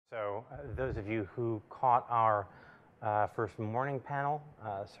So those of you who caught our first morning panel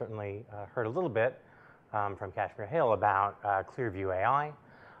certainly heard a little bit from Kashmir Hill about Clearview AI,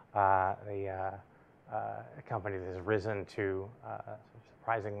 a company that has risen to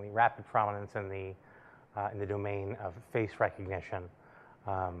surprisingly rapid prominence in the domain of face recognition,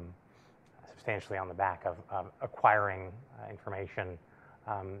 substantially on the back of acquiring information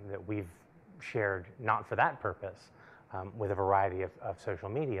that we've shared not for that purpose, with a variety of social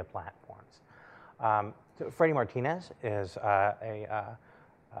media platforms. So Freddie Martinez is a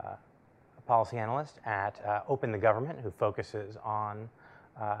policy analyst at Open the Government who focuses on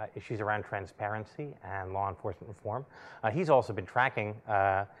issues around transparency and law enforcement reform. He's also been tracking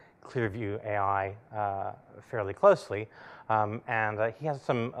Clearview AI fairly closely, and he has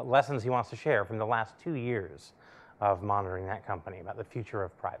some lessons he wants to share from the last 2 years of monitoring that company about the future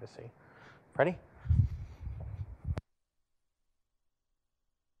of privacy. Freddie?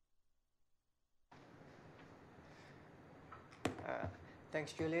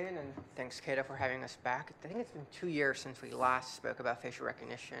 Thanks, Julian, and thanks, Kata, for having us back. I think it's been 2 years since we last spoke about facial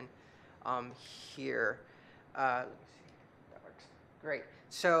recognition here. Let me see if that works. Great.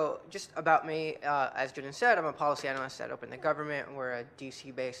 So just about me, as Julian said, I'm a policy analyst at Open the Government. We're a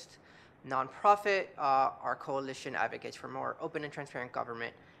DC-based nonprofit. Our coalition advocates for more open and transparent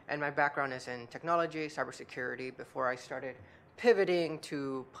government. And my background is in technology, cybersecurity, before I started pivoting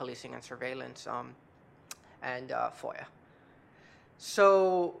to policing and surveillance and FOIA.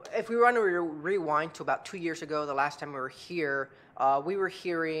 So if we want to rewind to about 2 years ago, the last time we were here, we were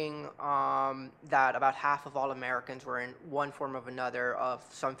hearing that about half of all Americans were in one form or another of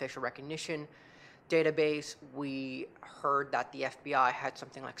some facial recognition database. We heard that the FBI had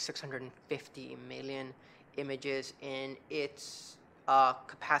something like 650 million images in its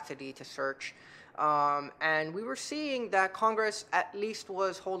capacity to search. And we were seeing that Congress at least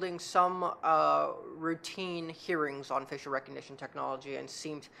was holding some routine hearings on facial recognition technology and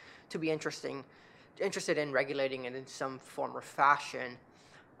seemed to be interested in regulating it in some form or fashion.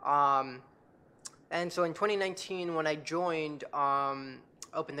 And so in 2019, when I joined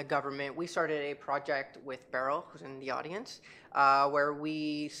Open the Government, we started a project with Beryl, who's in the audience, where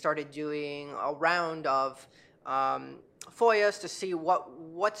we started doing a round of FOIAs to see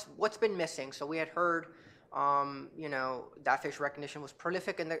what's been missing. So we had heard, that facial recognition was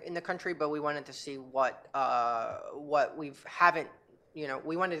prolific in the country, but we wanted to see what we haven't,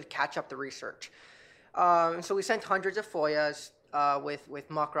 we wanted to catch up the research. So we sent hundreds of FOIAs with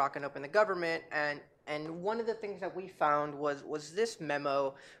Muckrock and Open the Government, and one of the things that we found was this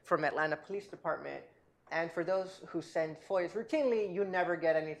memo from Atlanta Police Department. And for those who send FOIAs routinely, you never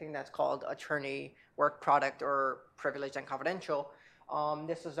get anything that's called attorney work product or privileged and confidential.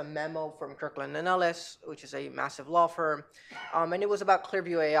 This was a memo from Kirkland & Ellis, which is a massive law firm. And it was about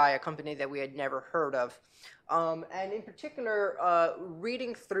Clearview AI, a company that we had never heard of. And in particular,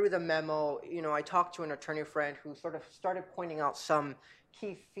 reading through the memo, I talked to an attorney friend who sort of started pointing out some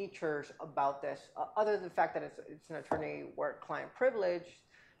key features about this, other than the fact that it's an attorney work client privilege.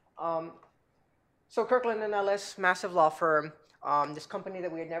 So Kirkland & Ellis, massive law firm, this company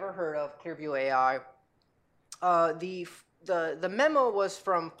that we had never heard of, Clearview AI. The memo was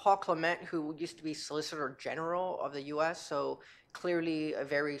from Paul Clement, who used to be Solicitor General of the U.S., so clearly a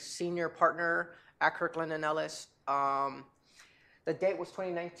very senior partner at Kirkland & Ellis. The date was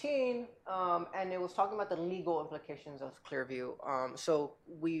 2019, and it was talking about the legal implications of Clearview. So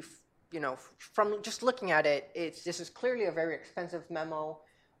from just looking at it, this is clearly a very expensive memo.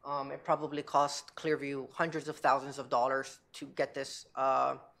 It probably cost Clearview hundreds of thousands of dollars to get this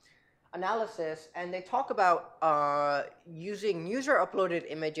analysis. And they talk about using user-uploaded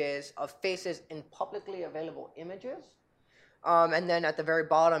images of faces in publicly available images. And then at the very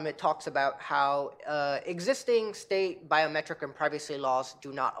bottom, it talks about how existing state biometric and privacy laws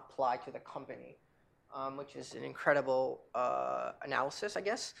do not apply to the company, which is an incredible analysis, I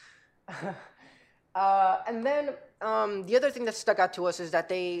guess. And then the other thing that stuck out to us is that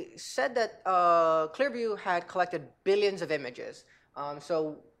they said that Clearview had collected billions of images.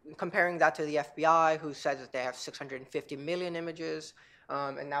 So comparing that to the FBI, who says that they have 650 million images,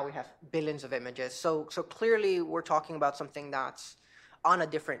 and now we have billions of images. So clearly we're talking about something that's on a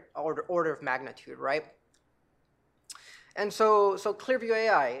different order of magnitude, right? And so Clearview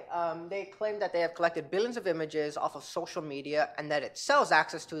AI, they claim that they have collected billions of images off of social media and that it sells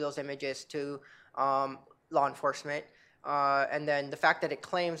access to those images to law enforcement. And then the fact that it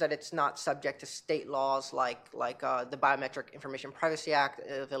claims that it's not subject to state laws like the Biometric Information Privacy Act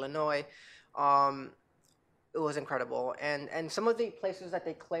of Illinois, it was incredible. And some of the places that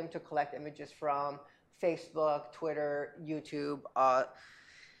they claim to collect images from, Facebook, Twitter, YouTube,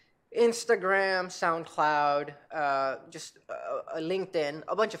 Instagram, SoundCloud, LinkedIn,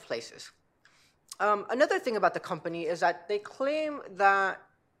 a bunch of places. Another thing about the company is that they claim that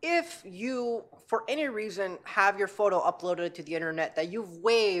if you, for any reason, have your photo uploaded to the internet, that you've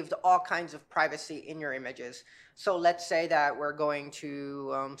waived all kinds of privacy in your images. So let's say that we're going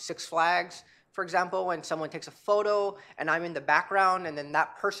to Six Flags, for example, and someone takes a photo and I'm in the background and then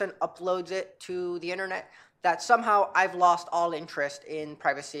that person uploads it to the internet, that somehow I've lost all interest in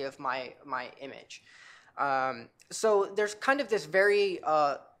privacy of my image. So there's kind of this very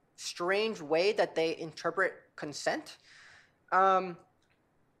strange way that they interpret consent.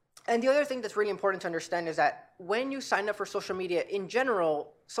 And the other thing that's really important to understand is that when you sign up for social media, in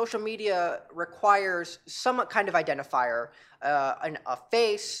general, social media requires some kind of identifier, a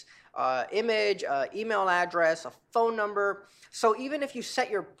face, image, email address, a phone number. So even if you set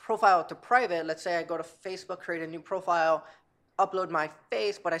your profile to private, let's say I go to Facebook, create a new profile, upload my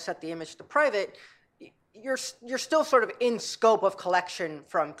face, but I set the image to private, you're still sort of in scope of collection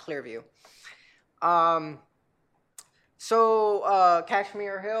from Clearview. So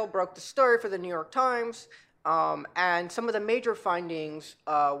Kashmir Hill broke the story for the New York Times, and some of the major findings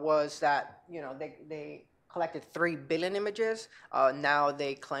was that they collected 3 billion images. Now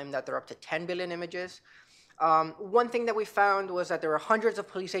they claim that they're up to 10 billion images. One thing that we found was that there were hundreds of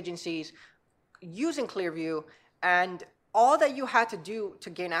police agencies using Clearview, and all that you had to do to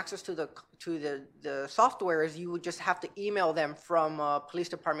gain access to the software is you would just have to email them from a police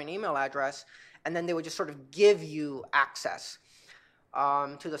department email address, and then they would just sort of give you access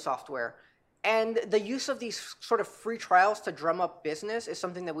to the software. And the use of these sort of free trials to drum up business is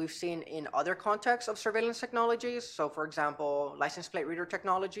something that we've seen in other contexts of surveillance technologies. So for example, license plate reader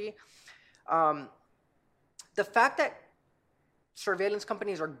technology. The fact that surveillance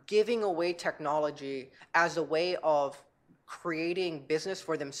companies are giving away technology as a way of creating business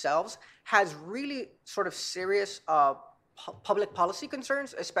for themselves has really sort of serious public policy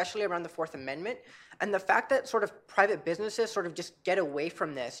concerns, especially around the Fourth Amendment. And the fact that sort of private businesses sort of just get away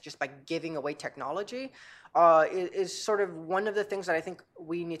from this just by giving away technology is sort of one of the things that I think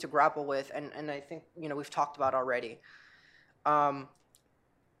we need to grapple with, and I think we've talked about already. And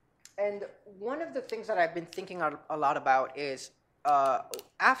one of the things that I've been thinking a lot about is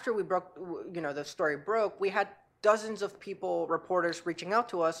after we broke, the story broke, we had dozens of people, reporters, reaching out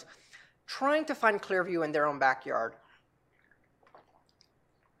to us, trying to find Clearview in their own backyard.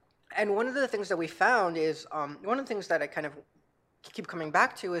 And one of the things that we found is, one of the things that I kind of keep coming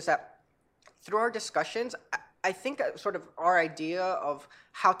back to is that through our discussions, I think sort of our idea of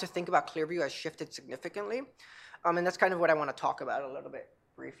how to think about Clearview has shifted significantly. And that's kind of what I want to talk about a little bit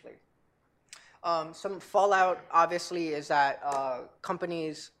briefly. Some fallout, obviously, is that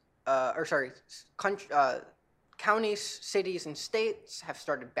counties, cities, and states have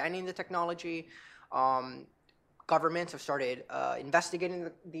started banning the technology. Governments have started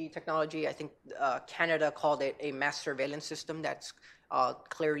investigating the technology. I think Canada called it a mass surveillance system that's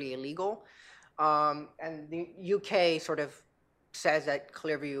clearly illegal. And the UK sort of says that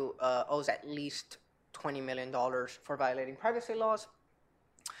Clearview owes at least $20 million for violating privacy laws.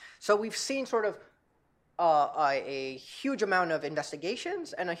 So we've seen sort of a huge amount of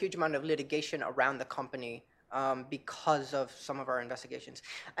investigations and a huge amount of litigation around the company because of some of our investigations.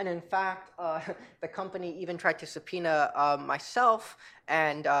 And in fact, the company even tried to subpoena myself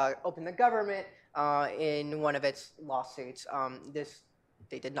and open the government in one of its lawsuits.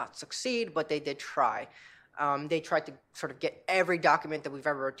 They did not succeed, but they did try. They tried to sort of get every document that we've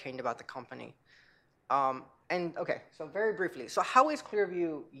ever obtained about the company. And okay, so very briefly, so how is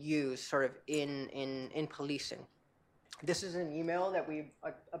Clearview used sort of in policing? This is an email that we've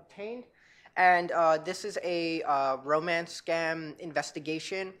obtained. And this is a romance scam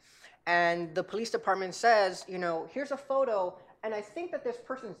investigation. And the police department says, here's a photo, and I think that this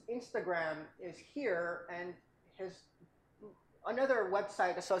person's Instagram is here, and another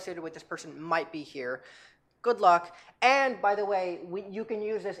website associated with this person might be here. Good luck. And by the way, you can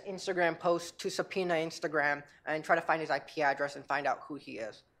use this Instagram post to subpoena Instagram and try to find his IP address and find out who he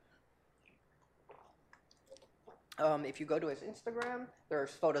is. If you go to his Instagram,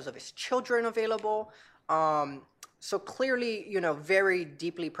 there's photos of his children available. So clearly, very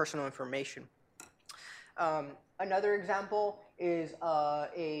deeply personal information. Another example is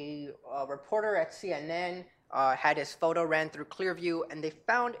a reporter at CNN had his photo ran through Clearview, and they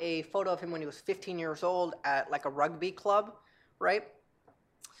found a photo of him when he was 15 years old at like a rugby club, right?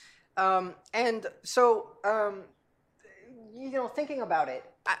 And so, thinking about it,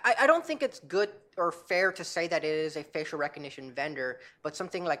 I don't think it's good or fair to say that it is a facial recognition vendor, but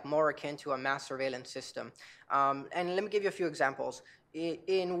something like more akin to a mass surveillance system. And let me give you a few examples.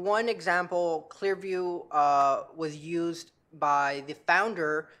 In one example, Clearview was used by the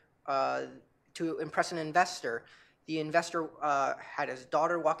founder to impress an investor. The investor had his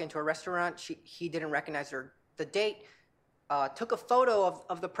daughter walk into a restaurant. He didn't recognize the date, took a photo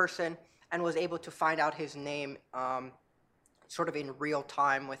of the person, and was able to find out his name sort of in real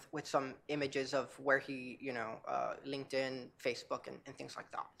time with some images of where he, LinkedIn, Facebook, and things like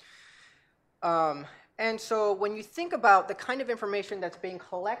that. And so when you think about the kind of information that's being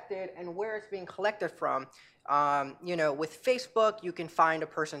collected and where it's being collected from, with Facebook, you can find a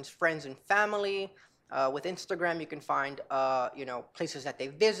person's friends and family. With Instagram, you can find, places that they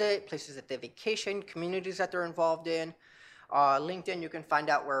visit, places that they vacation, communities that they're involved in. LinkedIn, you can find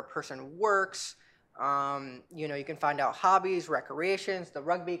out where a person works. You can find out hobbies, recreations, the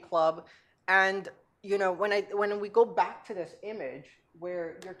rugby club. And, when we go back to this image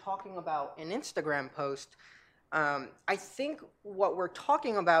where you're talking about an Instagram post, I think what we're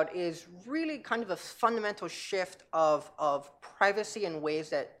talking about is really kind of a fundamental shift of privacy in ways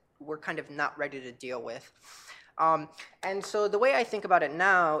that we're kind of not ready to deal with. And so the way I think about it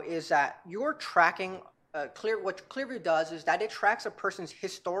now is that you're tracking, what Clearview does is that it tracks a person's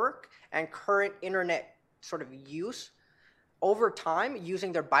historic and current internet sort of use over time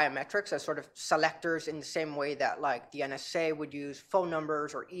using their biometrics as sort of selectors in the same way that like the NSA would use phone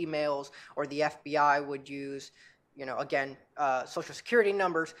numbers or emails, or the FBI would use, social security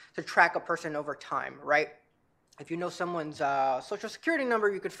numbers to track a person over time, right? If you know someone's social security number,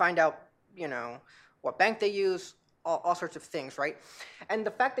 you could find out, what bank they use, all sorts of things, right? And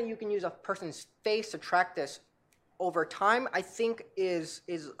the fact that you can use a person's face to track this over time, I think is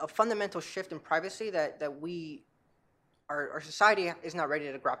a fundamental shift in privacy that our society is not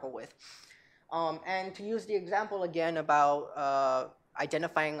ready to grapple with. And to use the example again about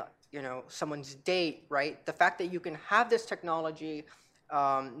identifying, someone's date, right? The fact that you can have this technology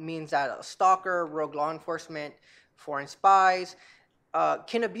means that a stalker, rogue law enforcement, foreign spies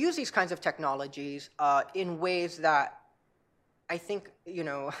can abuse these kinds of technologies in ways that I think,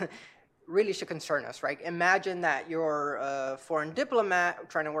 really should concern us, right? Imagine that you're a foreign diplomat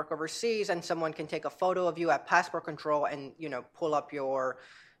trying to work overseas, and someone can take a photo of you at passport control and, pull up your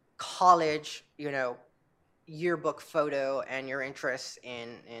college, yearbook photo and your interests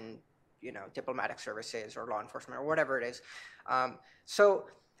in diplomatic services or law enforcement or whatever it is. So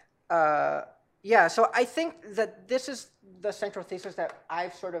I think that this is the central thesis that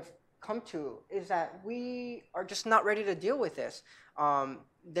I've sort of come to, is that we are just not ready to deal with this.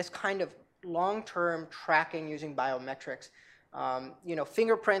 This kind of long-term tracking using biometrics.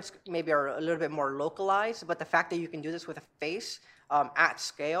 Fingerprints maybe are a little bit more localized, but the fact that you can do this with a face at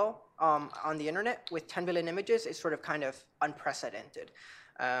scale on the internet with 10 billion images is sort of kind of unprecedented.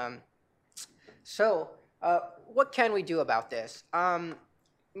 So what can we do about this?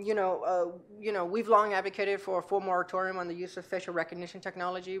 We've long advocated for a full moratorium on the use of facial recognition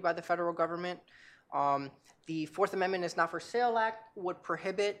technology by the federal government. The Fourth Amendment is Not for Sale Act would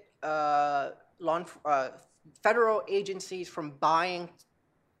prohibit federal agencies from buying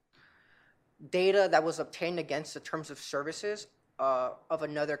data that was obtained against the terms of services of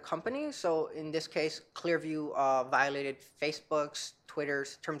another company. So in this case, Clearview violated Facebook's,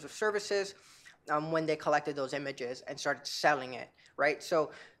 Twitter's terms of services when they collected those images and started selling it, right?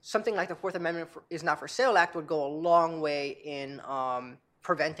 So something like the Fourth Amendment is Not for Sale Act would go a long way in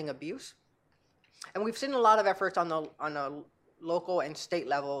preventing abuse. And we've seen a lot of efforts on a local and state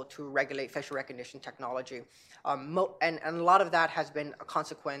level to regulate facial recognition technology. And a lot of that has been a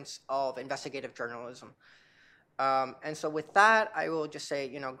consequence of investigative journalism. And so with that, I will just say,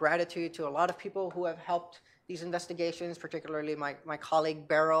 gratitude to a lot of people who have helped these investigations, particularly my colleague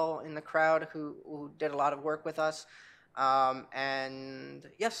Beryl in the crowd who did a lot of work with us. And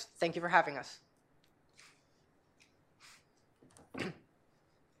yes, thank you for having us.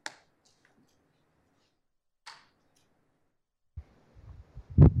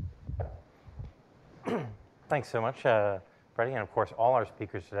 Thanks so much, Freddie, and of course all our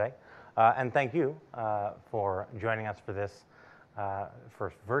speakers today. And thank you for joining us for this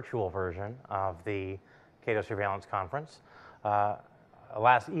first virtual version of the Cato Surveillance Conference.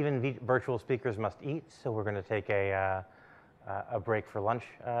 Alas, even virtual speakers must eat, so we're going to take a break for lunch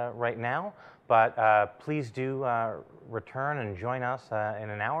right now. But please do return and join us in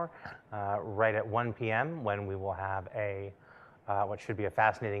an hour, right at 1 p.m. when we will have what should be a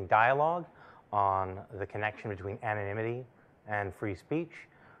fascinating dialogue on the connection between anonymity and free speech,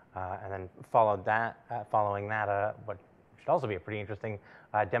 and then following that, what should also be a pretty interesting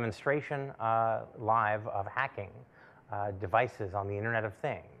demonstration live of hacking devices on the Internet of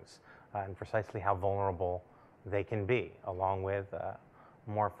Things and precisely how vulnerable they can be, along with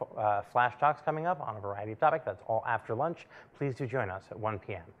more flash talks coming up on a variety of topics. That's all after lunch. Please do join us at 1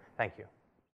 p.m. Thank you.